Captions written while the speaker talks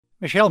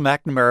Michelle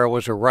McNamara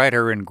was a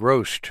writer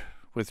engrossed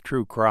with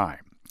true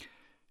crime.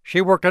 She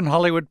worked on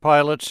Hollywood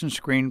pilots and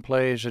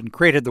screenplays and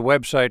created the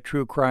website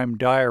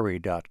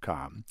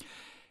truecrimediary.com.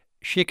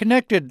 She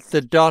connected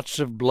the dots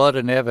of blood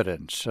and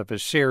evidence of a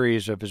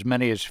series of as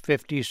many as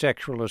 50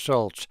 sexual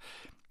assaults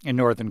in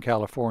Northern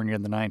California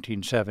in the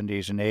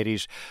 1970s and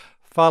 80s,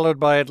 followed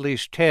by at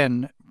least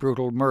 10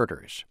 brutal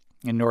murders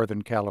in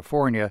Northern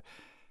California,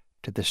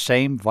 to the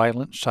same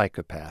violent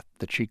psychopath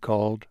that she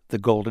called the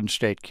Golden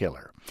State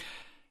Killer.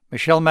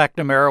 Michelle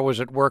McNamara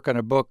was at work on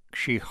a book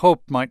she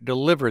hoped might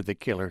deliver the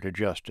killer to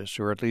justice,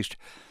 or at least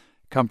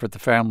comfort the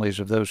families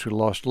of those who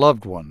lost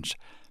loved ones.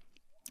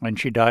 And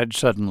she died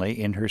suddenly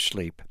in her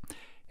sleep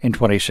in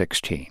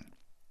 2016.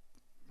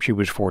 She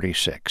was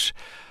 46.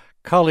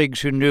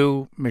 Colleagues who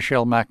knew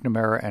Michelle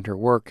McNamara and her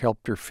work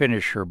helped her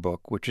finish her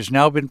book, which has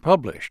now been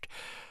published,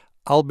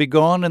 I'll Be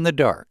Gone in the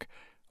Dark,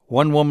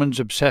 One Woman's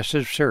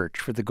Obsessive Search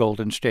for the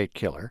Golden State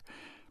Killer.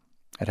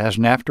 It has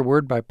an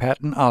afterword by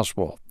Patton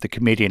Oswalt, the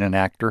comedian and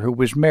actor who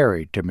was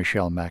married to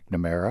Michelle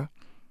McNamara.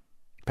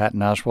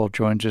 Patton Oswalt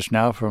joins us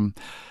now from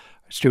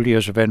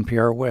studios of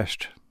NPR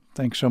West.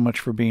 Thanks so much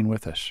for being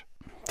with us.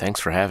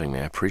 Thanks for having me.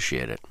 I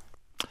appreciate it.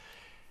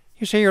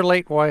 You say your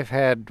late wife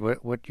had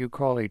what you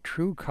call a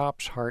true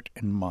cop's heart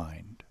and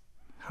mind.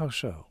 How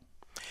so?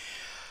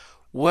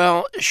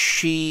 Well,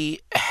 she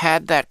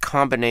had that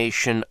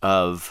combination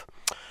of,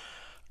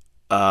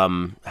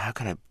 how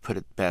can I put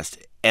it best,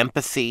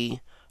 empathy,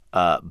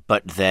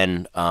 but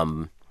then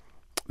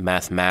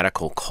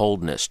mathematical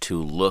coldness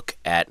to look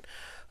at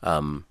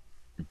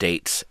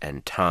dates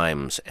and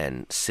times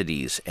and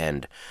cities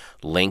and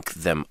link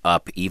them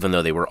up, even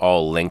though they were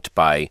all linked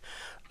by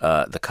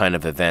the kind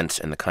of events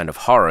and the kind of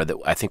horror that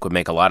I think would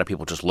make a lot of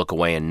people just look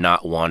away and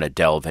not want to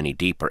delve any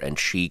deeper. And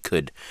she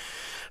could,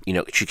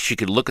 she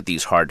could look at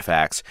these hard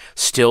facts,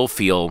 still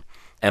feel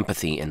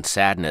empathy and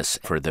sadness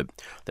for the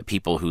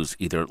people whose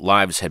either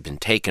lives had been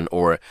taken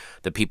or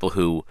the people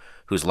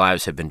whose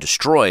lives have been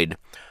destroyed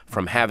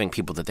from having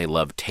people that they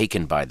love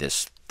taken by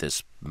this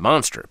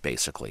monster,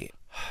 basically.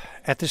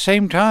 At the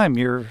same time,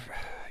 your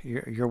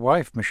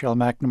wife, Michelle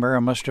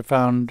McNamara, must have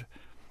found,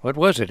 what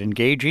was it,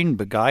 engaging,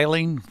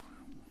 beguiling?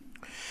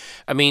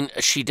 I mean,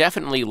 she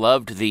definitely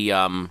loved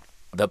the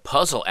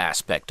puzzle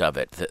aspect of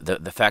it,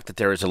 the fact that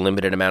there is a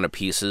limited amount of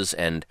pieces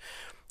and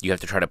you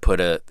have to try to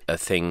put a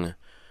thing,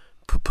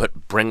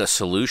 bring a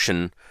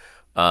solution.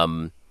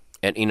 And,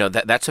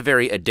 that's a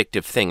very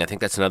addictive thing. I think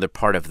that's another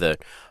part of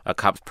a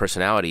cop's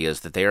personality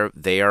is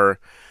that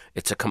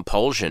it's a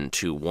compulsion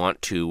to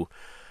want to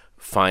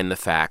find the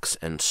facts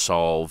and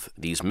solve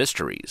these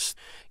mysteries.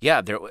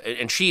 Yeah,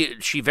 and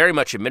she very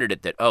much admitted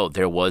it that,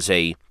 there was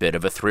a bit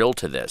of a thrill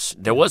to this.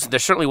 There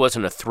certainly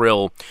wasn't a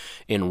thrill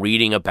in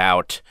reading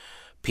about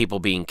people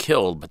being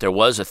killed, but there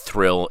was a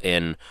thrill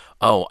in,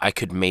 I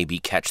could maybe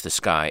catch this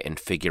guy and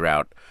figure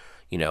out,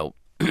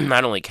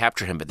 not only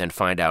capture him, but then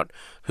find out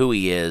who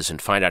he is and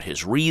find out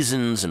his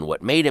reasons and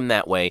what made him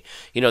that way.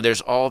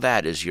 There's all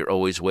that as you're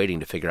always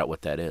waiting to figure out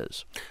what that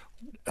is.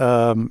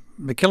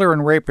 The killer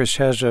and rapist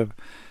has a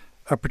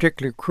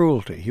particular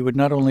cruelty. He would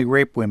not only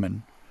rape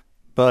women,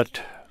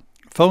 but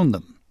phone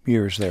them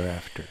years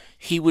thereafter.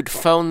 He would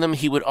phone them.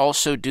 He would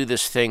also do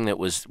this thing that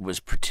was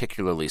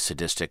particularly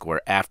sadistic,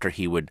 where after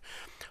he would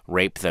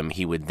rape them,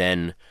 he would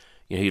then,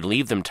 he'd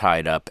leave them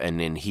tied up, and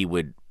then he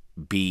would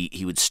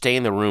stay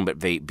in the room but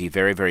be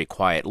very, very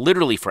quiet,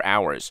 literally for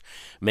hours,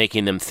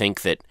 making them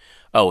think that,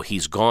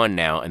 he's gone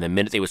now. And the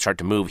minute they would start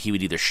to move, he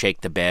would either shake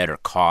the bed or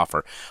cough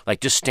or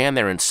just stand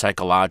there and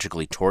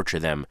psychologically torture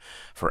them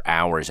for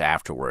hours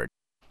afterward.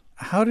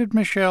 How did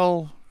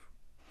Michelle...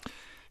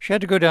 She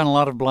had to go down a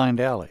lot of blind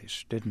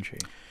alleys, didn't she?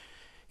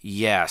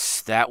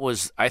 Yes,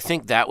 I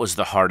think that was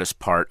the hardest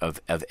part of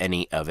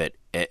any of it.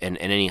 And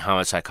any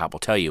homicide cop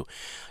will tell you,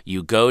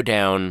 you go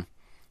down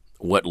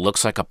what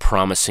looks like a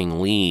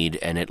promising lead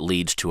and it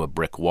leads to a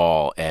brick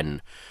wall.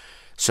 And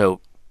so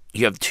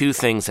you have two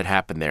things that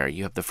happen there.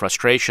 You have the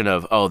frustration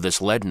of,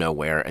 this led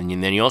nowhere. And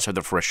then you also have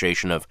the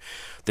frustration of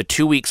the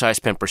 2 weeks I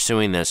spent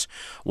pursuing this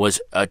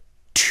was a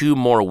 2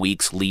 more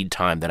weeks lead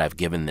time that I've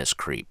given this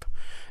creep.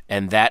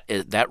 And that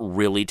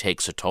really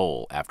takes a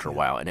toll after a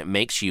while. And it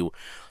makes you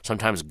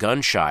sometimes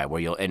gun shy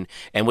where and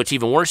what's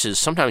even worse is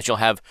sometimes you'll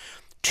have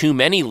too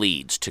many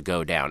leads to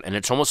go down. And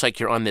it's almost like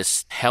you're on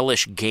this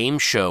hellish game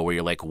show where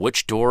you're like,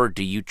 which door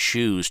do you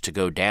choose to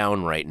go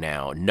down right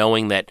now?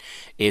 Knowing that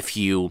if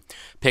you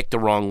pick the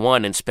wrong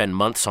one and spend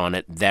months on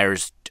it,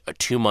 there's a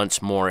 2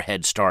 months more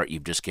head start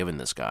you've just given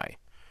this guy.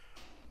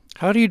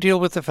 How do you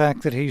deal with the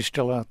fact that he's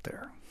still out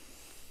there?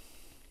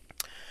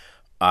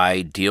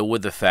 I deal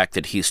with the fact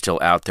that he's still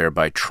out there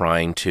by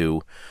trying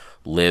to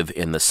live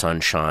in the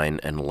sunshine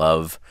and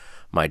love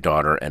my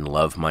daughter and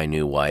love my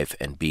new wife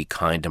and be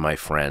kind to my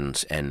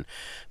friends and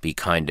be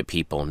kind to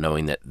people,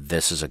 knowing that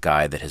this is a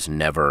guy that has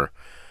never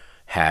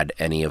had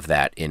any of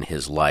that in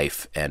his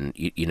life. And,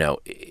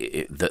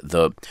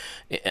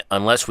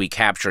 unless we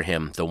capture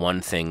him, the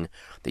one thing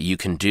that you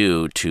can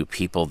do to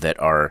people that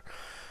are,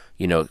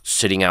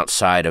 sitting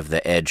outside of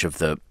the edge of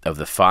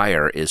the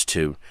fire is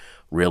to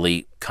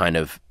really kind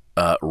of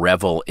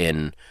revel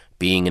in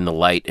being in the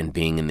light and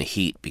being in the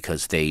heat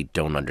because they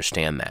don't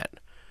understand that.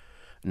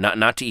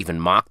 Not to even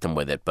mock them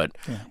with it, but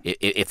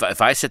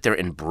if I sit there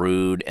and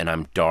brood and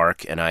I'm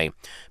dark and I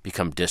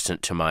become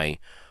distant to my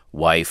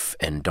wife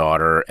and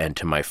daughter and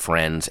to my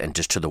friends and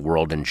just to the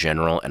world in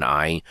general, and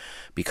I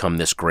become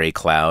this gray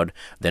cloud,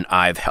 then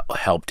I've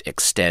helped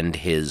extend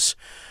his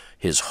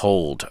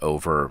hold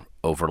over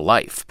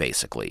life,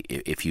 basically,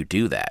 if you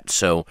do that.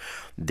 So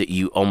that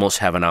you almost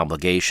have an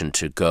obligation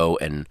to go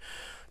and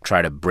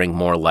try to bring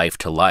more life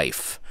to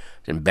life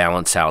and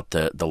balance out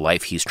the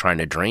life he's trying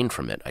to drain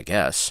from it, I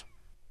guess.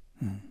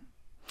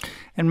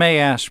 And may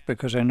I ask,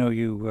 because I know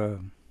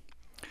you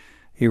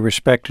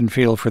respect and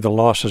feel for the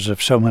losses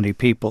of so many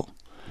people,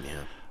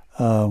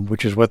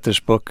 which is what this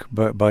book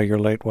by your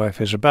late wife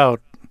is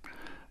about.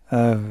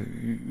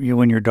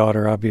 You and your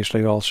daughter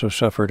obviously also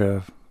suffered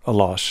a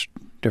loss,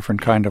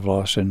 different kind of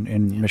loss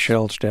in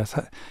Michelle's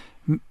death.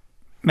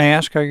 May I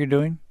ask how you're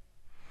doing?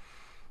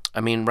 I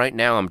mean, right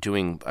now I'm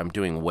doing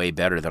way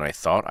better than I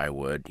thought I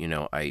would.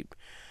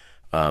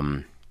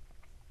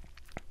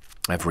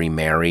 I've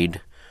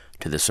remarried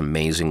to this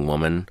amazing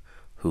woman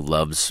who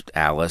loves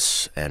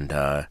Alice,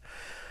 and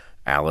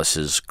Alice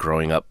is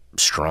growing up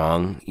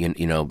strong.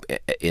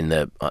 In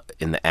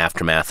the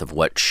aftermath of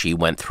what she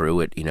went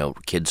through,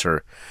 kids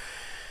are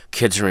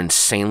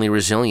insanely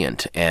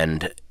resilient,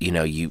 and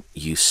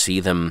you see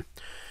them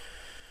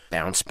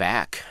bounce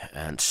back.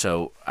 And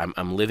so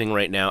I'm living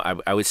right now.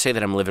 I would say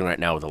that I'm living right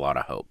now with a lot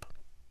of hope.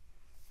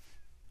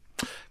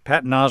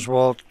 Patton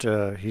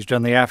Oswalt, he's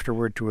done the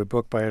afterword to a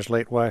book by his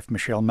late wife,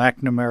 Michelle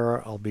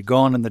McNamara, I'll Be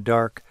Gone in the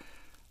Dark,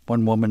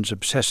 One Woman's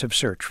Obsessive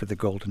Search for the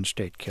Golden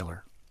State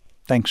Killer.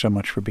 Thanks so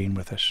much for being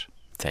with us.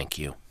 Thank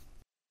you.